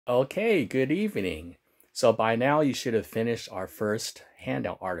Okay, good evening. So by now you should have finished our first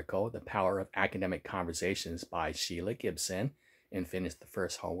handout article, The Power of Academic Conversations by Sheila Gibson, and finished the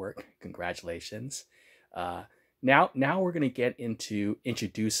first homework. Congratulations. Uh, now we're going to get into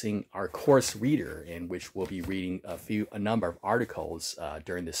introducing our course reader, in which we'll be reading a number of articles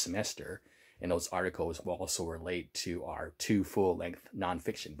during this semester, and those articles will also relate to our two full-length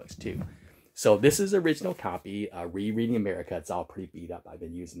nonfiction books too. So this is original copy, Rereading America. It's all pretty beat up. I've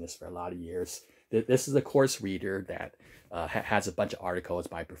been using this for a lot of years. This is a course reader that has a bunch of articles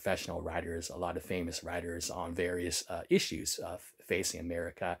by professional writers, a lot of famous writers on various issues facing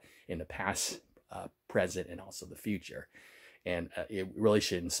America in the past, present, and also the future. And it really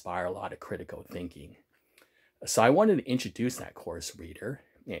should inspire a lot of critical thinking. So I wanted to introduce that course reader,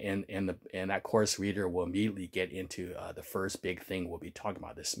 and that course reader will immediately get into the first big thing we'll be talking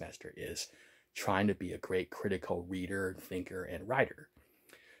about this semester is trying to be a great critical reader, thinker, and writer.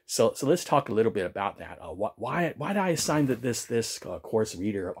 So let's talk a little bit about that. Why did I assign this course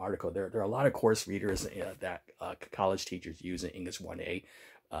reader article? There are a lot of course readers that college teachers use in English 1A.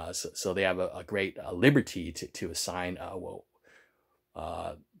 So they have a great liberty to assign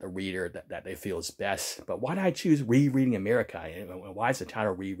the reader that they feel is best. But why did I choose Rereading America? And why is the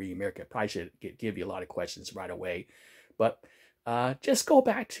title Rereading America? Probably should give you a lot of questions right away. But just go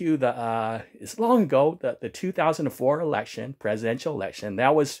back to it's long ago, the 2004 election, presidential election.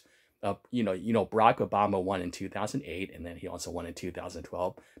 That was, Barack Obama won in 2008, and then he also won in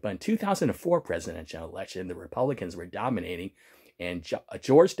 2012. But in 2004 presidential election, the Republicans were dominating, and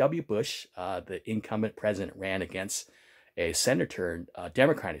George W. Bush, the incumbent president, ran against a senator, a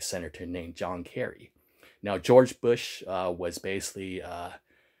Democratic senator named John Kerry. Now, George Bush was basically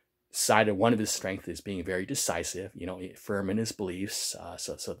cited one of his strengths as being very decisive, firm in his beliefs.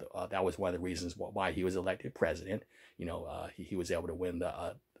 So that was one of the reasons why he was elected president. He was able to win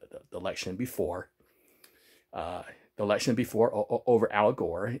the election before. Over Al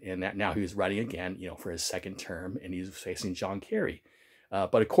Gore, and that now he was running again, for his second term, and he's facing John Kerry.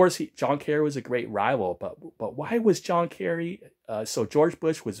 But of course, John Kerry was a great rival. But why was John Kerry? So George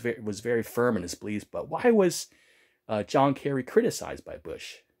Bush was very firm in his beliefs. But why was John Kerry criticized by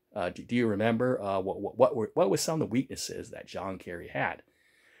Bush? Do you remember what were some of the weaknesses that John Kerry had?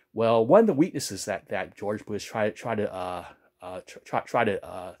 Well, one of the weaknesses that George Bush tried to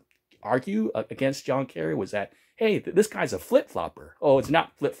argue against John Kerry was that, hey, this guy's a flip-flopper. Oh, it's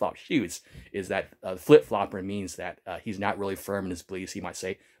not flip-flop shoes. Is that flip-flopper means that he's not really firm in his beliefs. He might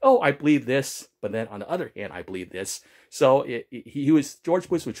say, oh, I believe this, but then on the other hand, I believe this. So George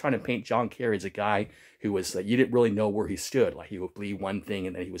Bush was trying to paint John Kerry as a guy who was, you didn't really know where he stood. Like, he would believe one thing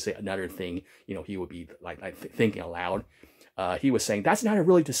and then he would say another thing. He would be thinking aloud. He was saying that's not a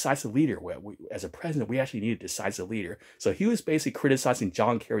really decisive leader. As a president, we actually need a decisive leader. So he was basically criticizing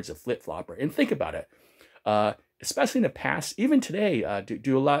John Kerry as a flip-flopper. And think about it. Especially in the past, even today,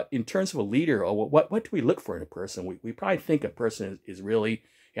 do a lot in terms of a leader, or what do we look for in a person? We probably think a person he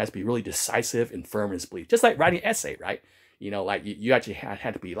has to be really decisive and firm in his belief. Just like writing an essay, right? You actually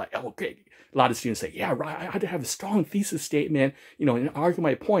had to be like, oh, great. A lot of students say, yeah, right, I had to have a strong thesis statement, and argue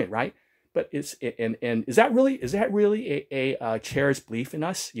my point, right? But is that really a cherished belief in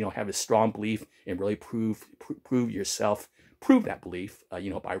us? Have a strong belief and really prove that belief,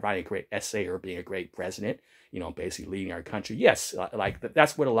 by writing a great essay or being a great president, basically leading our country. Yes,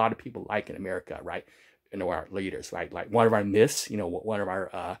 that's what a lot of people like in America, right? Our leaders, right? Like one of our myths, one of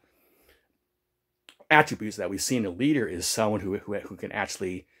our attributes that we see in a leader is someone who can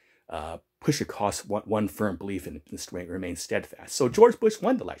actually push across one firm belief and remain steadfast. So George Bush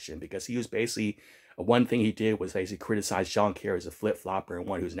won the election because he was basically, one thing he did was basically criticize John Kerry as a flip-flopper and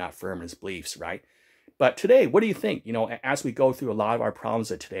one who's not firm in his beliefs, right? But today, what do you think? As we go through a lot of our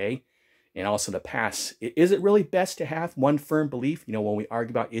problems of today and also the past, is it really best to have one firm belief, when we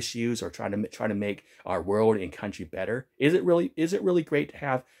argue about issues or try to make our world and country better? Is it really great to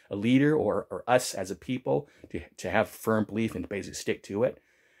have a leader or us as a people to have firm belief and basically stick to it?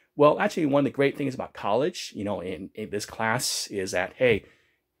 Well, actually, one of the great things about college, in this class is that, hey,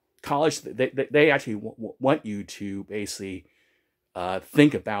 college, they actually want you to basically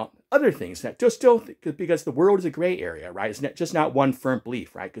think about other things that because the world is a gray area, right? It's just not one firm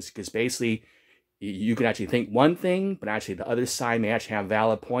belief, right? Because basically you can actually think one thing, but actually the other side may actually have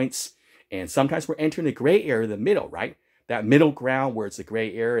valid points. And sometimes we're entering the gray area, the middle, right? That middle ground where it's a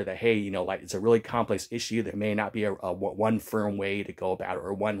gray area that, hey, it's a really complex issue. There may not be a one firm way to go about it,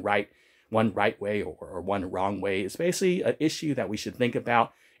 or one right way or one wrong way. It's basically an issue that we should think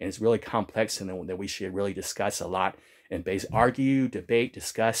about, and it's really complex and that we should really discuss a lot and basically argue, debate,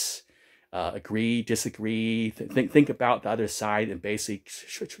 discuss agree, disagree, think about the other side, and basically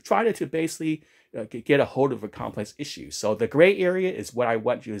try to basically get a hold of a complex issue. So the gray area is what I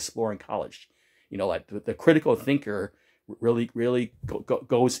want you to explore in college. Like the critical thinker really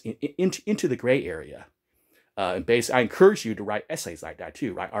goes into the gray area. And basically, I encourage you to write essays like that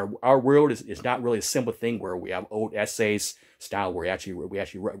too, right? Our world is not really a simple thing where we have old essays style where we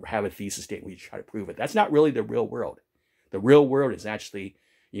actually have a thesis statement, we try to prove it. That's not really the real world. The real world is actually,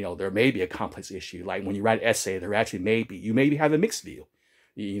 there may be a complex issue. Like when you write an essay, you maybe have a mixed view.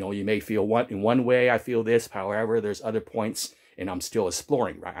 You may feel in one way, I feel this. However, there's other points, and I'm still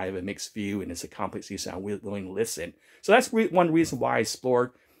exploring, right? I have a mixed view, and it's a complex issue, so I'm willing to listen. So that's one reason why I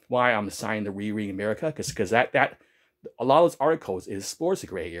explored, why I'm assigning the Rereading America, because that a lot of those articles explores the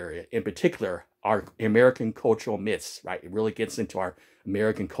gray area, in particular our American cultural myths, right? It really gets into our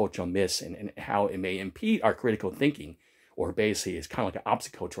American cultural myths and how it may impede our critical thinking, or basically it's kind of like an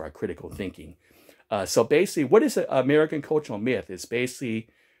obstacle to our critical thinking. So basically, what is an American cultural myth? It's basically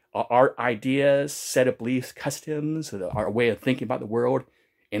our ideas, set of beliefs, customs, our way of thinking about the world,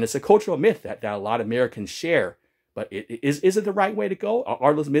 and it's a cultural myth that a lot of Americans share. But is it the right way to go?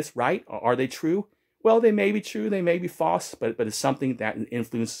 Are those myths right? Are they true? Well, they may be true, they may be false, but it's something that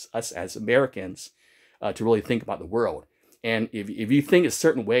influences us as Americans to really think about the world. And if you think a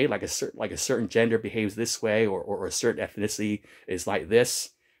certain way, like a certain gender behaves this way, or a certain ethnicity is like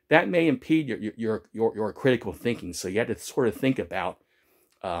this, that may impede your critical thinking. So you have to sort of think about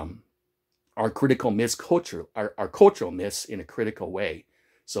our critical myths culture, our cultural myths in a critical way.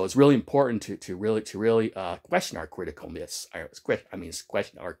 So it's really important to really question our critical myths.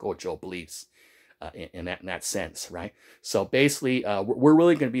 Question our cultural beliefs in that sense, right? So basically, we're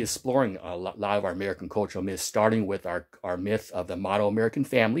really going to be exploring a lot of our American cultural myths, starting with our myth of the model American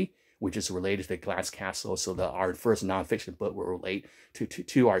family, which is related to the Glass Castle. So our first nonfiction book will relate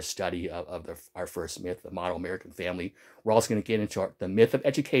to our study of our first myth, the model American family. We're also going to get into the myth of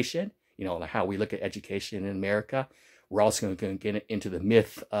education, how we look at education in America. We're also going to get into the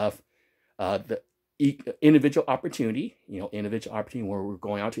myth of the individual opportunity, where we're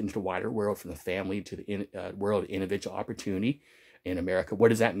going out into the wider world, from the family to the world of individual opportunity in America. What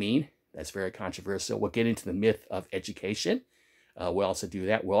does that mean? That's very controversial. We'll get into the myth of education. We'll also do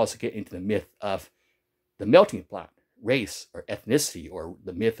that. We'll also get into the myth of the melting pot, race or ethnicity, or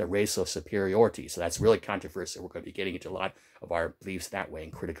the myth of racial superiority. So that's really controversial. We're going to be getting into a lot of our beliefs that way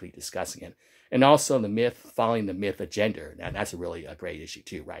and critically discussing it. And also following the myth of gender. Now, that's a great issue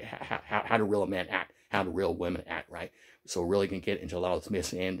too, right? How do real men act? How do real women act, right? So we're really going to get into a lot of those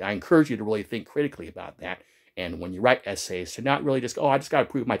myths. And I encourage you to really think critically about that. And when you write essays, to not really just, I just got to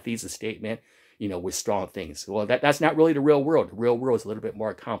prove my thesis statement, with strong things. Well, that's not really the real world. The real world is a little bit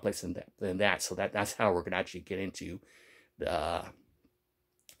more complex than that. So that's how we're going to actually get into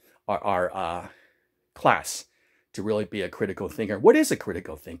our class, to really be a critical thinker. What is a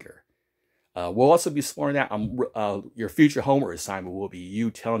critical thinker? We'll also be exploring that. Your future homework assignment will be you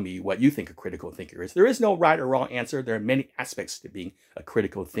telling me what you think a critical thinker is. There is no right or wrong answer. There are many aspects to being a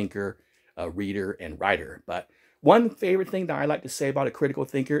critical thinker, a reader, and writer. But one favorite thing that I like to say about a critical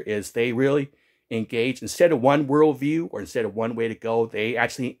thinker is they really engage, instead of one worldview or instead of one way to go, they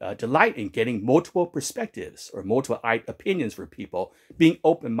actually delight in getting multiple perspectives or multiple opinions for people, being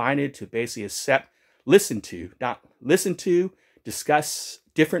open-minded to basically listen to, discuss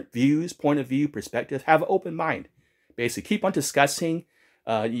different views, point of view, perspective, have an open mind. Basically, keep on discussing.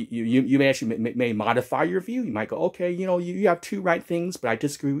 You may actually may modify your view. You might go, okay, you have two right things, but I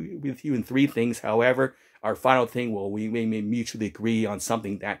disagree with you in three things. However, our final thing, we may mutually agree on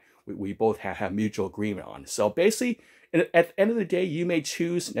something that we both have mutual agreement on. So basically, at the end of the day, you may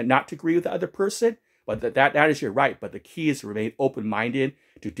choose not to agree with the other person, but that is your right. But the key is to remain open-minded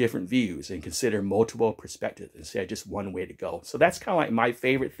to different views and consider multiple perspectives instead of just one way to go. So that's kind of like my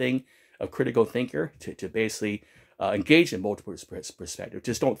favorite thing of critical thinker, to basically engage in multiple perspectives.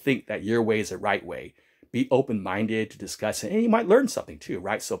 Just don't think that your way is the right way. Be open-minded to discuss it, and you might learn something too,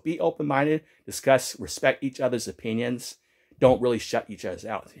 right? So be open-minded, discuss, respect each other's opinions. Don't really shut each other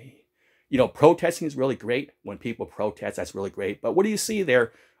out. Protesting is really great. When people protest, that's really great. But what do you see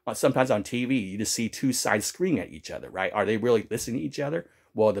there? Sometimes on TV, you just see two sides screaming at each other, right? Are they really listening to each other?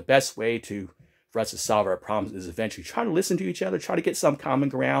 Well, the best way for us to solve our problems is eventually try to listen to each other, try to get some common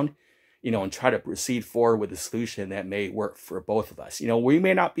ground, and try to proceed forward with a solution that may work for both of us. We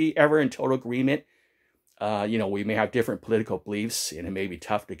may not be ever in total agreement. We may have different political beliefs, and it may be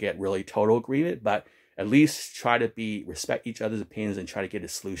tough to get really total agreement, but at least try to respect each other's opinions and try to get a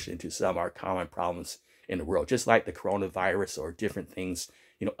solution to some of our common problems in the world. Just like the coronavirus or different things,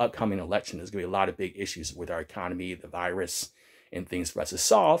 upcoming election, there's going to be a lot of big issues with our economy, the virus, and things for us to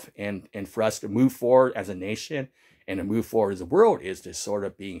solve and for us to move forward as a nation and to move forward as a world is to sort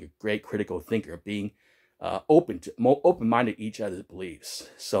of being a great critical thinker, being open-minded to each other's beliefs.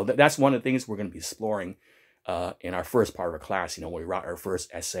 So that's one of the things we're going to be exploring in our first part of our class. When we write our first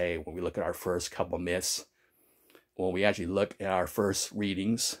essay, when we look at our first couple of myths, when we actually look at our first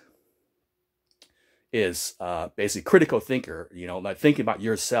readings, is basically critical thinker, like thinking about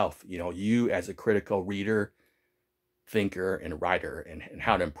yourself, you as a critical reader, thinker, and writer, and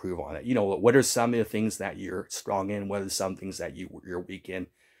how to improve on it. What are some of the things that you're strong in? What are some things that you're weak in?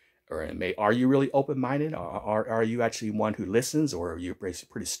 Or are you really open-minded? Are you actually one who listens, or are you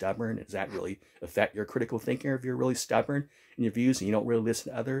pretty stubborn? Does that really affect your critical thinking if you're really stubborn in your views and you don't really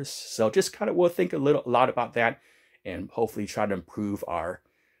listen to others? So just kind of we'll think a lot about that, and hopefully try to improve our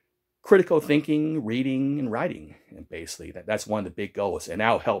critical thinking, reading, and writing. And basically that's one of the big goals. And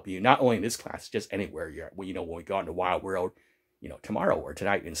that'll help you not only in this class, just anywhere you're at. When we go out in the wild world, tomorrow or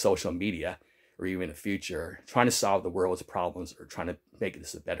tonight in social media, or even in the future, trying to solve the world's problems or trying to make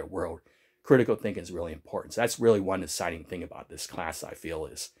this a better world, critical thinking is really important. So that's really one exciting thing about this class, I feel,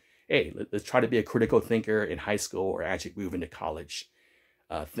 is, hey, let's try to be a critical thinker in high school or actually move into college.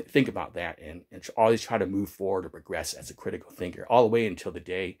 Think about that and always try to move forward or progress as a critical thinker all the way until the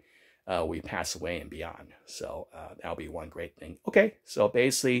day we pass away and beyond. So that'll be one great thing. Okay, so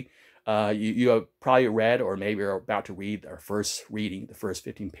basically, you have probably read, or maybe are about to read our first reading, the first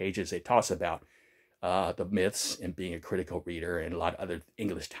 15 pages. It talks about the myths and being a critical reader, and a lot of other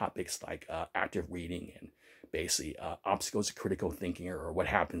English topics like active reading and basically obstacles to critical thinking, or what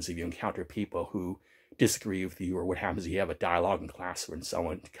happens if you encounter people who disagree with you, or what happens if you have a dialogue in class when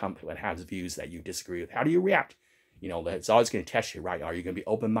someone comes that has views that you disagree with. How do you react? It's always going to test you, right? Are you going to be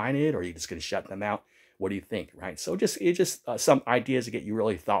open-minded, or are you just going to shut them out? What do you think, right? So it's just some ideas to get you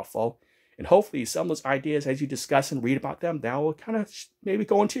really thoughtful. And hopefully some of those ideas, as you discuss and read about them, that will kind of maybe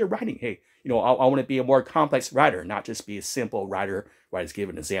go into your writing. Hey, I want to be a more complex writer, not just be a simple writer where I just give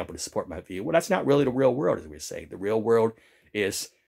an example to support my view. Well, that's not really the real world, as we say. The real world is